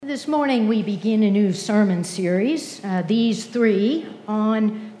This morning we begin a new sermon series, these three,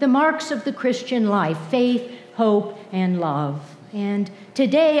 on the marks of the Christian life: faith, hope, and love. And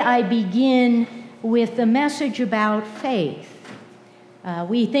today I begin with the message about faith.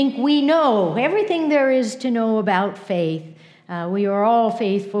 We think we know everything there is to know about faith. We are all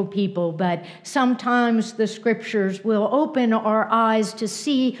faithful people, but sometimes the scriptures will open our eyes to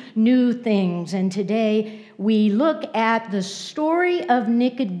see new things. And today we look at the story of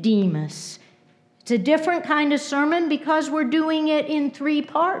Nicodemus. It's a different kind of sermon because we're doing it in 3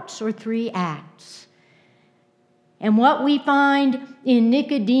 parts or 3 acts. And what we find in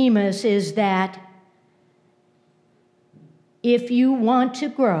Nicodemus is that if you want to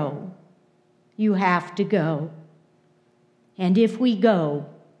grow, you have to go. And if we go,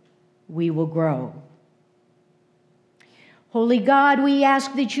 we will grow. Holy God, we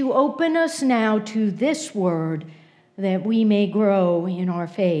ask that you open us now to this word, that we may grow in our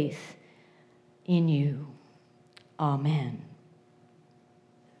faith in you. Amen.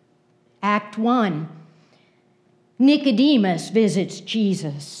 Act 1. Nicodemus visits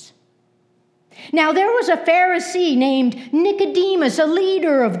Jesus. Now there was a Pharisee named Nicodemus, a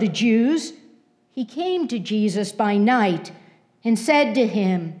leader of the Jews. He came to Jesus by night and said to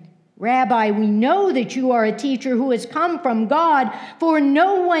him, "Rabbi, we know that you are a teacher who has come from God, for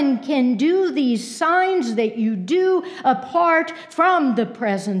no one can do these signs that you do apart from the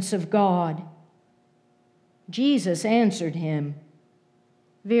presence of God." Jesus answered him,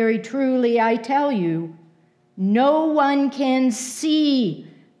 "Very truly I tell you, no one can see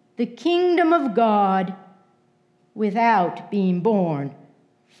the kingdom of God without being born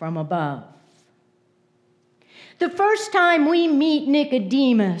from above." The first time we meet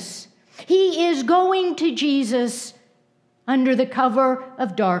Nicodemus, he is going to Jesus under the cover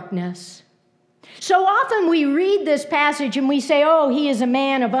of darkness. So often we read this passage and we say, oh, he is a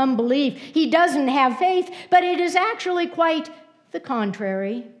man of unbelief. He doesn't have faith, but it is actually quite the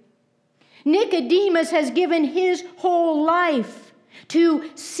contrary. Nicodemus has given his whole life to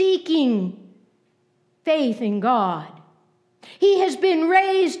seeking faith in God. He has been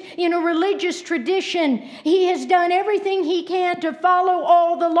raised in a religious tradition. He has done everything he can to follow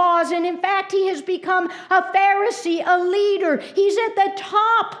all the laws. And in fact, he has become a Pharisee, a leader. He's at the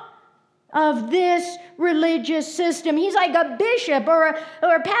top of this religious system. He's like a bishop or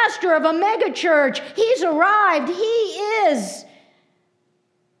a pastor of a megachurch. He's arrived. He is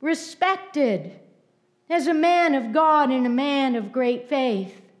respected as a man of God and a man of great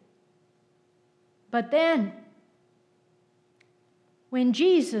faith. But then, when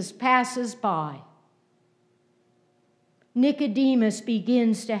Jesus passes by, Nicodemus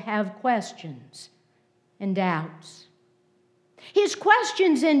begins to have questions and doubts. His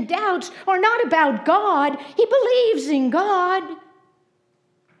questions and doubts are not about God. He believes in God.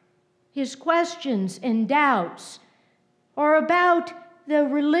 His questions and doubts are about the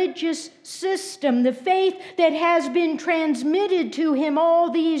religious system, the faith that has been transmitted to him all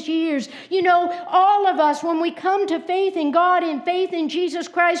these years. You know, all of us, when we come to faith in God and faith in Jesus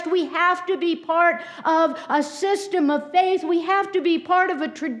Christ, we have to be part of a system of faith. We have to be part of a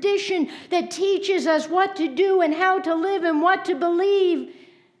tradition that teaches us what to do and how to live and what to believe.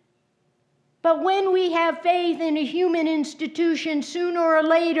 But when we have faith in a human institution, sooner or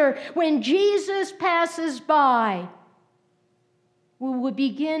later, when Jesus passes by, we will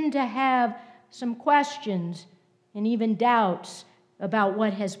begin to have some questions and even doubts about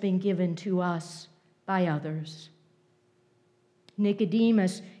what has been given to us by others.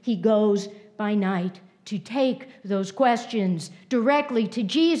 Nicodemus, he goes by night to take those questions directly to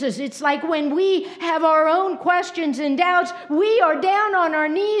Jesus. It's like when we have our own questions and doubts, we are down on our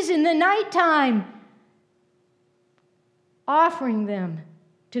knees in the nighttime, offering them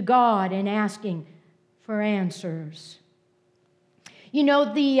to God and asking for answers. You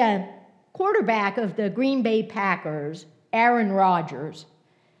know, the quarterback of the Green Bay Packers, Aaron Rodgers,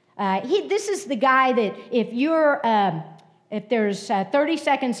 this is the guy that if there's 30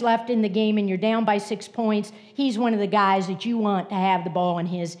 seconds left in the game and you're down by 6 points, he's one of the guys that you want to have the ball in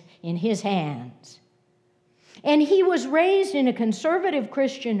his hands. And he was raised in a conservative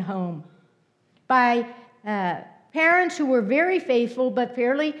Christian home by parents who were very faithful but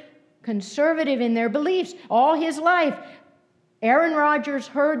fairly conservative in their beliefs. All his life, Aaron Rodgers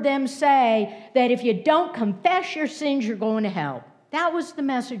heard them say that if you don't confess your sins, you're going to hell. That was the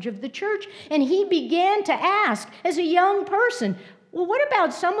message of the church. And he began to ask, as a young person, well, what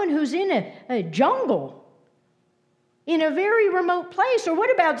about someone who's in a jungle, in a very remote place? Or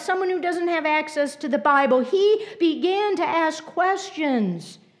what about someone who doesn't have access to the Bible? He began to ask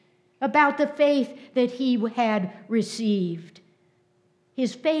questions about the faith that he had received.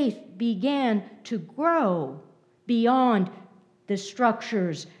 his faith began to grow beyond the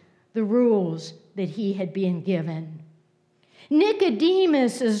structures, the rules that he had been given.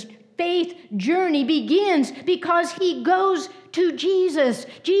 Nicodemus's faith journey begins because he goes to Jesus.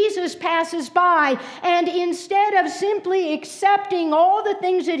 Jesus passes by, and instead of simply accepting all the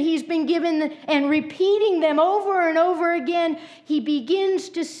things that he's been given and repeating them over and over again, he begins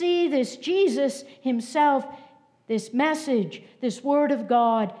to see this Jesus himself, this message, this word of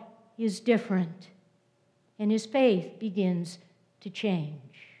God is different, and his faith begins to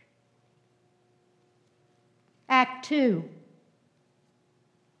change. Act 2.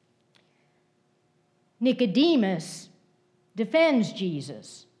 Nicodemus defends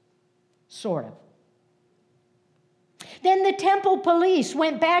Jesus, sort of. Then the temple police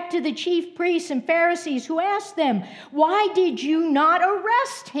went back to the chief priests and Pharisees, who asked them, "Why did you not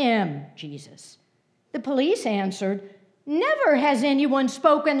arrest him, Jesus?" The police answered, "Never has anyone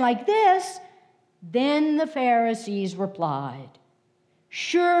spoken like this." Then the Pharisees replied,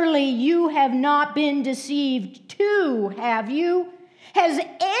 "Surely you have not been deceived too, have you? Has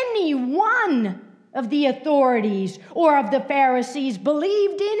any one of the authorities or of the Pharisees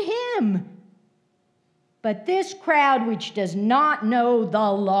believed in him? But this crowd which does not know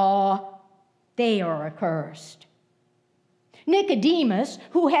the law, they are accursed." Nicodemus,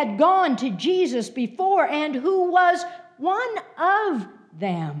 who had gone to Jesus before and who was one of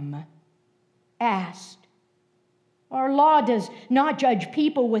them, asked, "Our law does not judge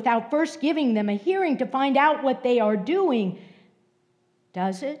people without first giving them a hearing to find out what they are doing,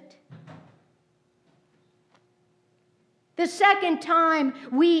 does it?" The second time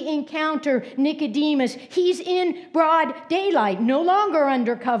we encounter Nicodemus, he's in broad daylight, no longer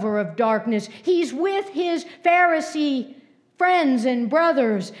under cover of darkness. He's with his Pharisee friends and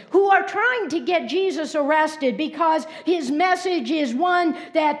brothers who are trying to get Jesus arrested because his message is one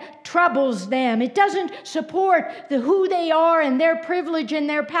that troubles them. It doesn't support who they are and their privilege and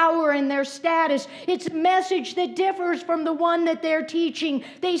their power and their status. It's a message that differs from the one that they're teaching.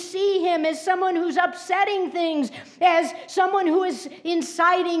 They see him as someone who's upsetting things, as someone who is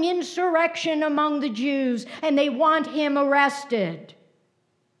inciting insurrection among the Jews, and they want him arrested.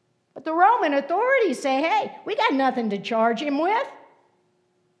 But the Roman authorities say, "Hey, we got nothing to charge him with."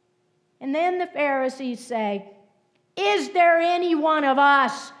 And then the Pharisees say, "Is there any one of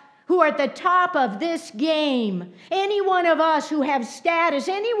us who are at the top of this game, any one of us who have status,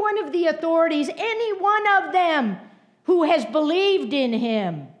 any one of the authorities, any one of them who has believed in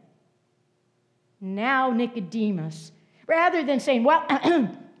him?" Now Nicodemus, rather than saying, "Well,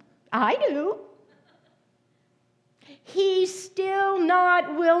 I do," he's still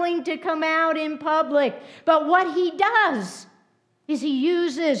not willing to come out in public. But what he does is he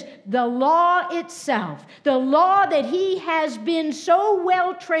uses the law itself, the law that he has been so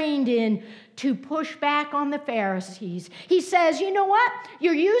well trained in, to push back on the Pharisees. He says, "You know what?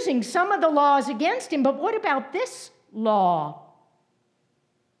 You're using some of the laws against him, but what about this law?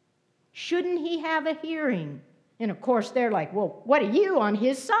 Shouldn't he have a hearing?" And of course, they're like, "Well, what are you, on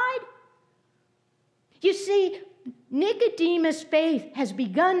his side?" You see, Nicodemus' faith has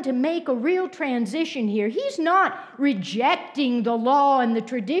begun to make a real transition here. He's not rejecting the law and the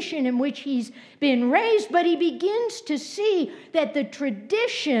tradition in which he's been raised, but he begins to see that the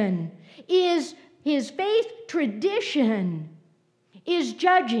tradition is, his faith tradition is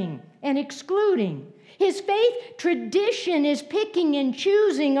judging and excluding. His faith tradition is picking and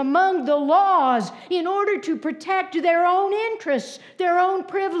choosing among the laws in order to protect their own interests, their own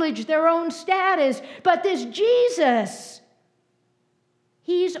privilege, their own status. But this Jesus,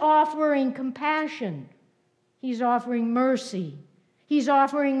 he's offering compassion. He's offering mercy. He's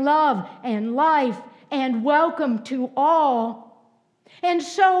offering love and life and welcome to all. And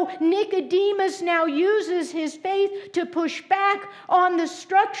so Nicodemus now uses his faith to push back on the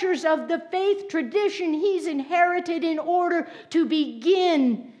structures of the faith tradition he's inherited in order to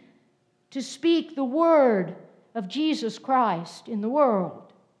begin to speak the word of Jesus Christ in the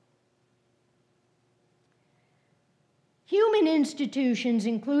world. Human institutions,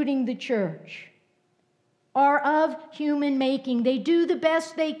 including the church, are of human making. They do the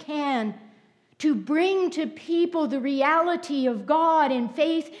best they can to bring to people the reality of God and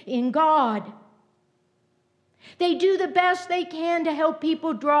faith in God. They do the best they can to help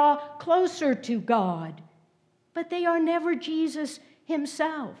people draw closer to God, but they are never Jesus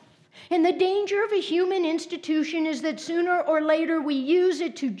himself. And the danger of a human institution is that sooner or later we use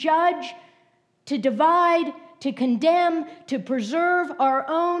it to judge, to divide, to condemn, to preserve our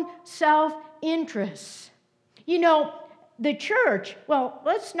own self-interests. You know, the church, well,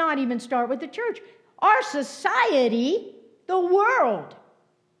 let's not even start with the church. Our society, the world,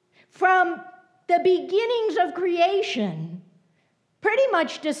 from the beginnings of creation, pretty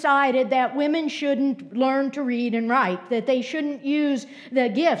much decided that women shouldn't learn to read and write, that they shouldn't use the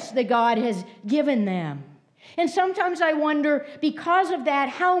gifts that God has given them. And sometimes I wonder, because of that,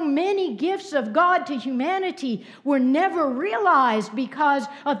 how many gifts of God to humanity were never realized because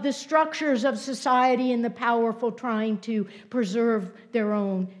of the structures of society and the powerful trying to preserve their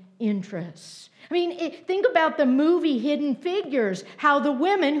own interests. I mean, think about the movie Hidden Figures, how the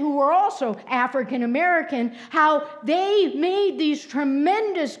women who were also African American, how they made these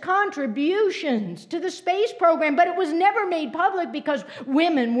tremendous contributions to the space program, but it was never made public because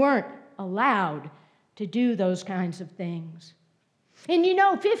women weren't allowed to do those kinds of things. And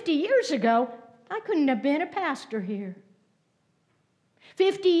 50 years ago, I couldn't have been a pastor here.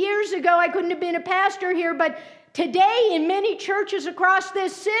 50 years ago, I couldn't have been a pastor here, but today, in many churches across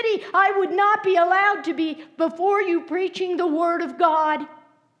this city, I would not be allowed to be before you preaching the Word of God.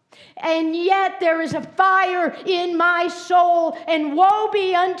 And yet there is a fire in my soul, and woe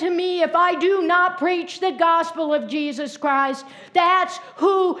be unto me if I do not preach the gospel of Jesus Christ. That's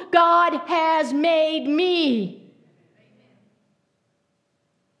who God has made me.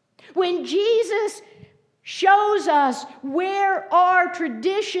 When Jesus shows us where our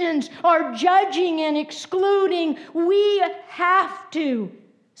traditions are judging and excluding, we have to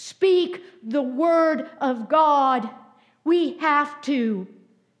speak the word of God. We have to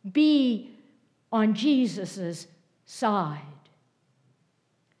be on Jesus' side.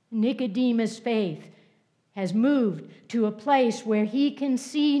 Nicodemus' faith has moved to a place where he can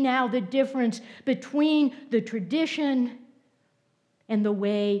see now the difference between the tradition and the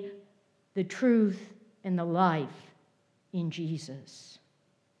way, the truth, and the life in Jesus.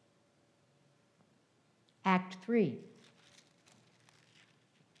 Act 3.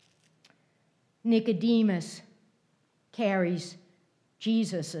 Nicodemus carries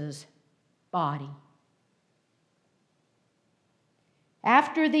Jesus' body.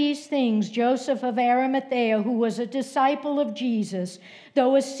 After these things, Joseph of Arimathea, who was a disciple of Jesus,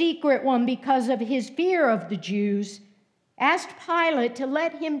 though a secret one because of his fear of the Jews, asked Pilate to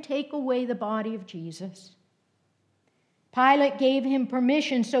let him take away the body of Jesus. Pilate gave him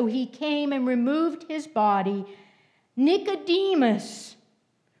permission, so he came and removed his body. Nicodemus,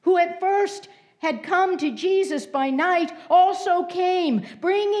 who at first had come to Jesus by night, also came,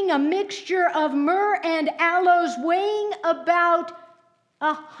 bringing a mixture of myrrh and aloes weighing about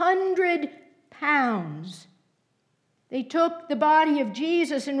 100 pounds. They took the body of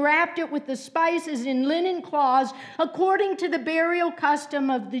Jesus and wrapped it with the spices in linen cloths, according to the burial custom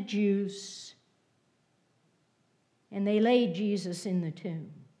of the Jews. And they laid Jesus in the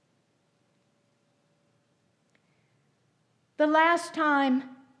tomb. The last time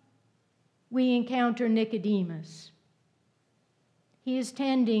we encounter Nicodemus, he is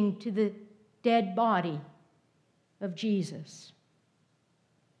tending to the dead body of Jesus.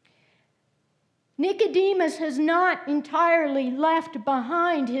 Nicodemus has not entirely left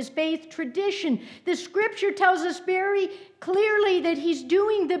behind his faith tradition. The scripture tells us very clearly that he's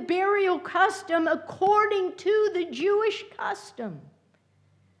doing the burial custom according to the Jewish custom.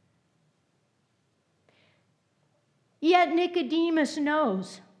 Yet Nicodemus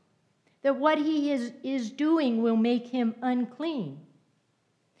knows that what he is doing will make him unclean.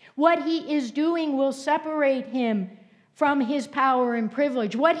 What he is doing will separate him from his power and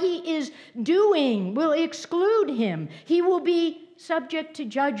privilege. What he is doing will exclude him. He will be subject to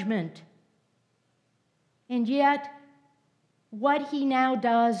judgment. And yet, what he now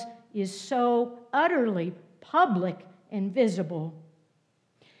does is so utterly public and visible.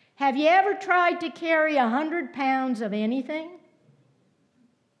 Have you ever tried to carry 100 pounds of anything?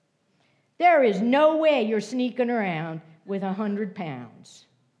 There is no way you're sneaking around with 100 pounds.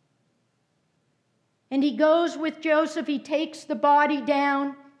 And he goes with Joseph. He takes the body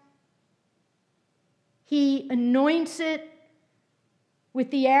down. He anoints it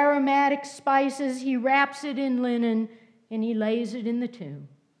with the aromatic spices. He wraps it in linen, and he lays it in the tomb.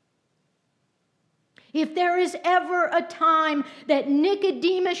 If there is ever a time that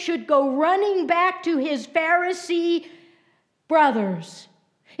Nicodemus should go running back to his Pharisee brothers,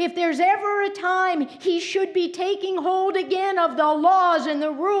 if there's ever a time he should be taking hold again of the laws and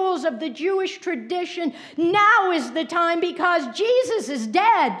the rules of the Jewish tradition, now is the time, because Jesus is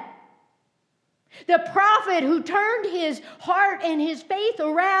dead. The prophet who turned his heart and his faith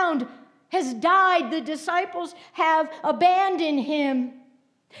around has died. The disciples have abandoned him.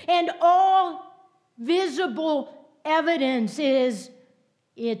 And all visible evidence is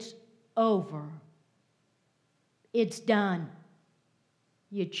it's over. It's done.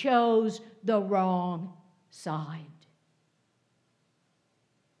 You chose the wrong side.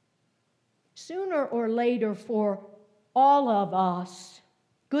 sooner or later for all of us,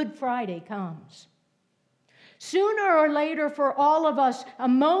 Good Friday comes. Sooner or later for all of us, a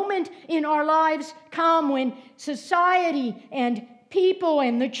moment in our lives come when society and people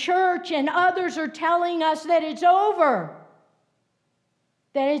and the church and others are telling us that it's over,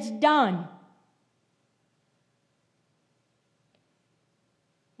 that it's done.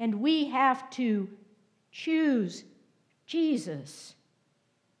 And we have to choose Jesus,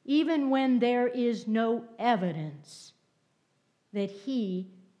 even when there is no evidence that He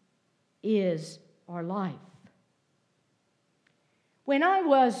is our life. When I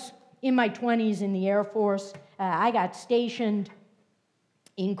was in my 20s in the Air Force, I got stationed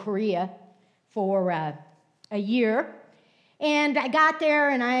in Korea for a year. And I got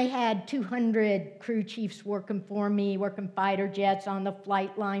there and I had 200 crew chiefs working for me, working fighter jets on the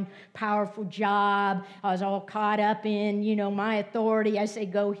flight line, powerful job. I was all caught up in, my authority. I say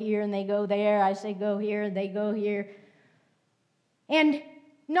go here and they go there. I say go here and they go here. And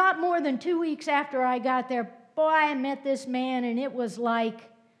not more than 2 weeks after I got there, boy, I met this man, and it was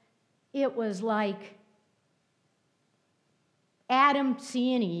like Adam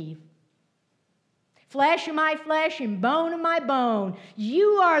seeing Eve. Flesh of my flesh and bone of my bone.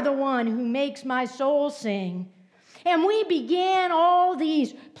 You are the one who makes my soul sing. And we began all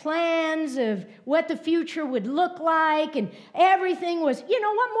these plans of what the future would look like, and everything was,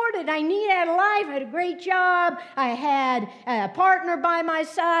 what more did I need out of life? I had a great job. I had a partner by my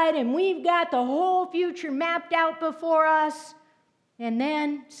side, and we've got the whole future mapped out before us. And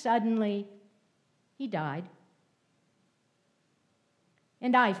then suddenly, he died.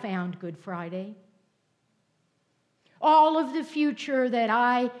 And I found Good Friday. All of the future that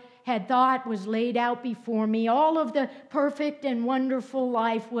I had thought was laid out before me, all of the perfect and wonderful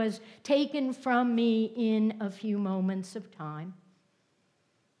life was taken from me in a few moments of time.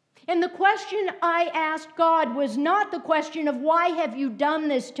 And the question I asked God was not the question of why have you done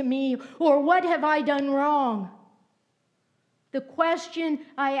this to me or what have I done wrong. The question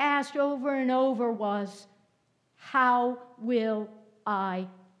I asked over and over was, how will I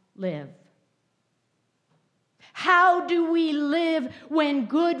live? How do we live when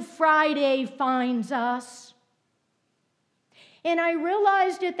Good Friday finds us? And I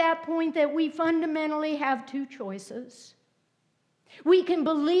realized at that point that we fundamentally have two choices. We can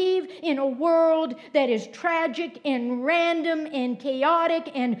believe in a world that is tragic and random and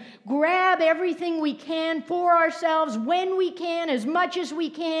chaotic and grab everything we can for ourselves when we can, as much as we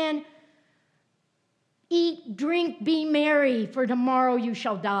can. Eat, drink, be merry, for tomorrow you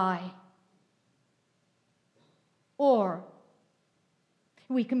shall die. Or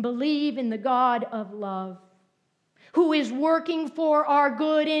we can believe in the God of love, who is working for our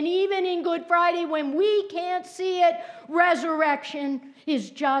good. And even in Good Friday, when we can't see it, resurrection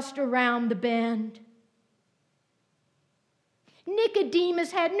is just around the bend.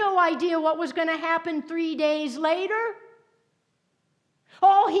 Nicodemus had no idea what was going to happen 3 days later.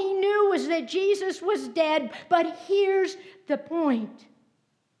 All he knew was that Jesus was dead. But here's the point.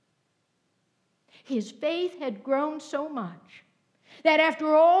 His faith had grown so much that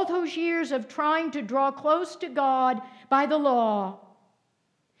after all those years of trying to draw close to God by the law,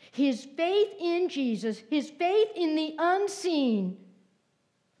 his faith in Jesus, his faith in the unseen,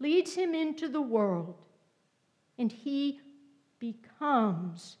 leads him into the world, and he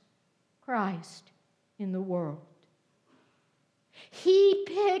becomes Christ in the world. He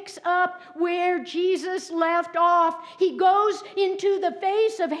picks up where Jesus left off. He goes into the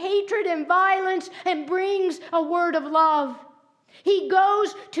face of hatred and violence and brings a word of love. He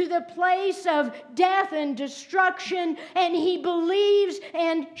goes to the place of death and destruction, and he believes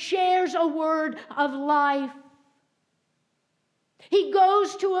and shares a word of life. He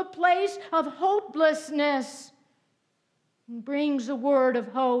goes to a place of hopelessness and brings a word of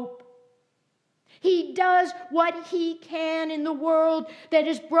hope. He does what he can in the world that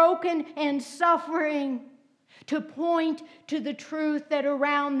is broken and suffering to point to the truth that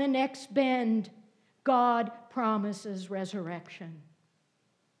around the next bend, God promises resurrection.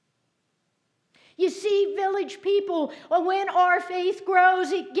 You see, village people, when our faith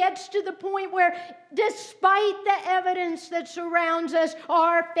grows, it gets to the point where, despite the evidence that surrounds us,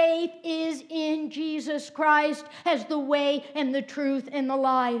 our faith is in Jesus Christ as the way and the truth and the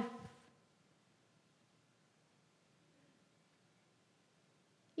life.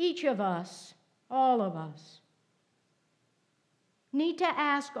 Each of us, all of us, need to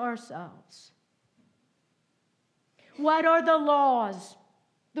ask ourselves, what are the laws,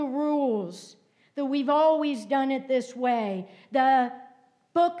 the rules, that we've always done it this way, the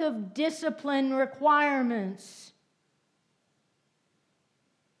book of discipline requirements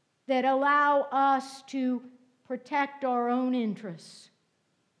that allow us to protect our own interests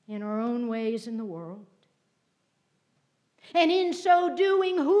in our own ways in the world. And in so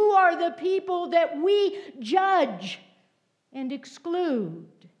doing, who are the people that we judge and exclude?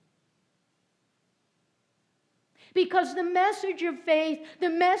 Because the message of faith, the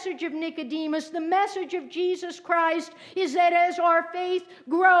message of Nicodemus, the message of Jesus Christ is that as our faith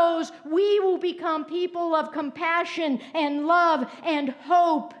grows, we will become people of compassion and love and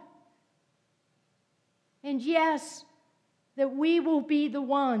hope. And yes, that we will be the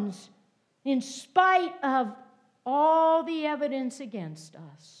ones, in spite of all the evidence against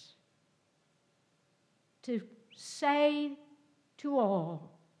us, to say to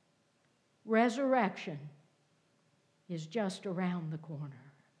all, resurrection is just around the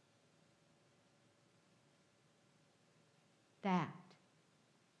corner. That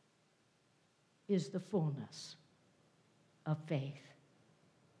is the fullness of faith.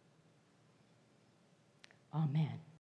 Amen.